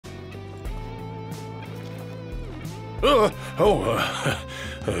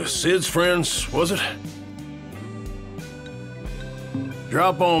Sid's friends, was it?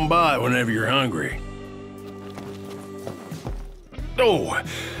 Drop on by whenever you're hungry. Oh,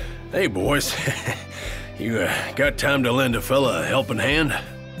 hey boys. You got time to lend a fella a helping hand?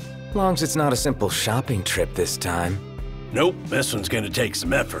 Long as it's not a simple shopping trip this time. Nope, this one's gonna take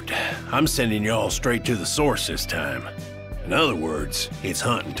some effort. I'm sending y'all straight to the source this time. In other words, it's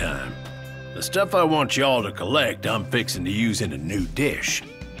hunting time. The stuff I want y'all to collect, I'm fixing to use in a new dish.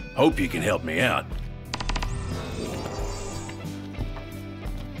 Hope you can help me out.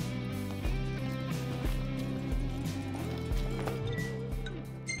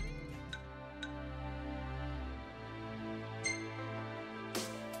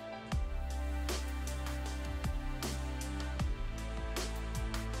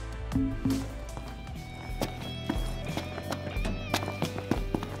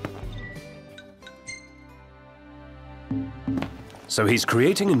 So he's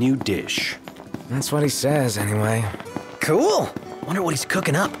creating a new dish. That's what he says, anyway. Cool! Wonder what he's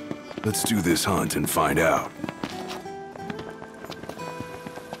cooking up. Let's do this hunt and find out.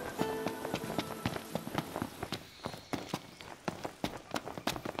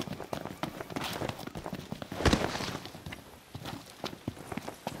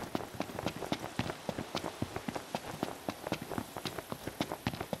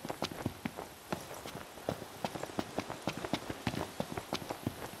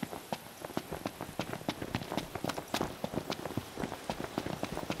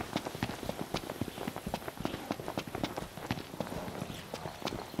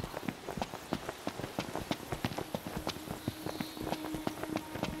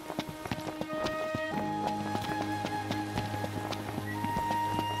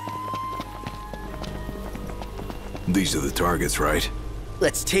 These are the targets, right?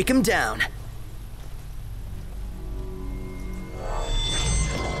 Let's take him down.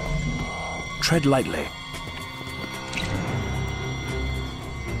 Tread lightly.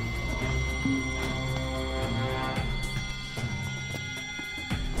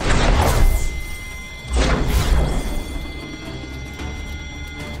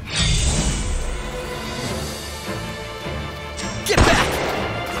 Get back!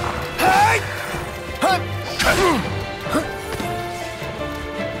 Hey!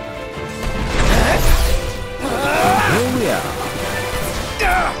 Here we are.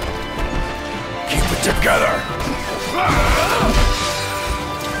 Keep it together!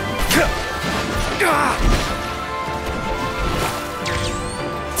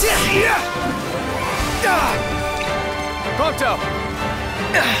 Prompto!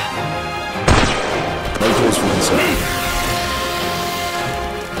 No close from inside.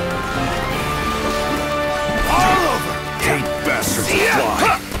 All over! Hate bastards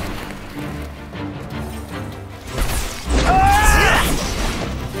fly!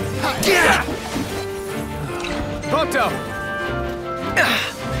 Prompto!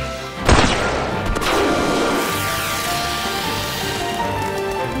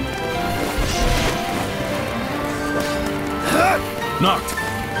 Knocked!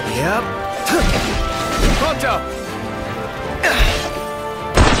 Yep. Prompto!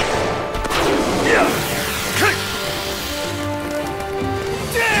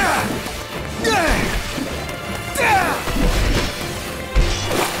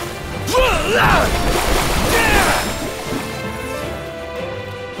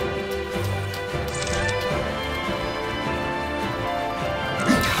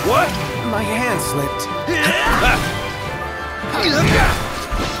 What? My hand slipped.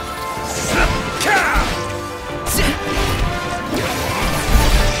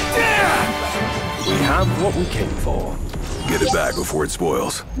 We have what we came for. Get it back before it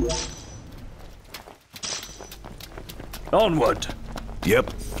spoils. Onward.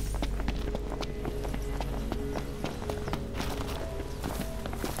 Yep.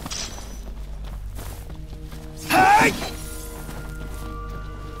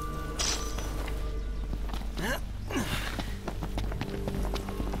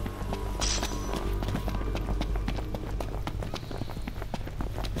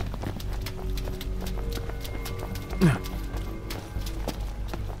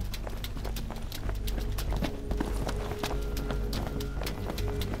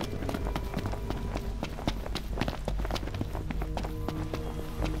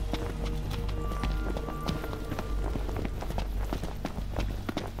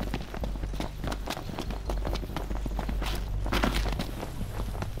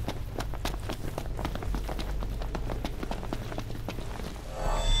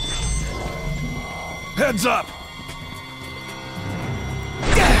 Heads up!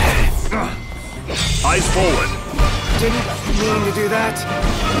 Eyes forward. Didn't mean to do that.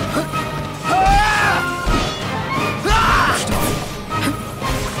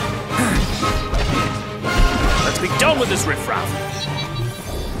 Let's be done with this riffraff.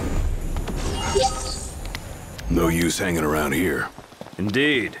 No use hanging around here.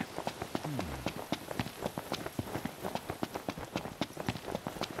 Indeed.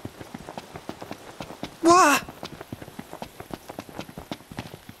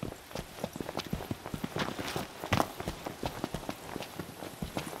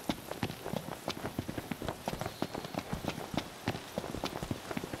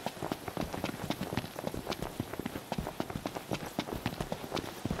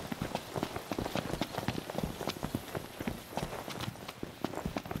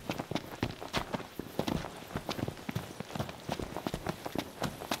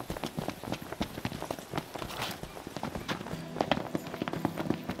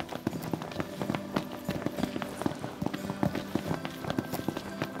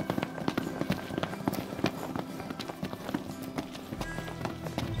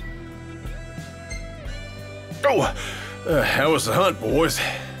 What? Oh, how was the hunt, boys?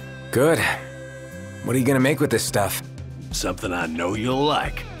 Good. What are you gonna make with this stuff? Something I know you'll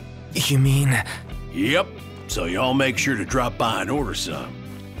like. You mean... Yep, so y'all make sure to drop by and order some.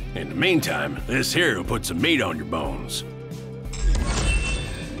 In the meantime, this here will put some meat on your bones.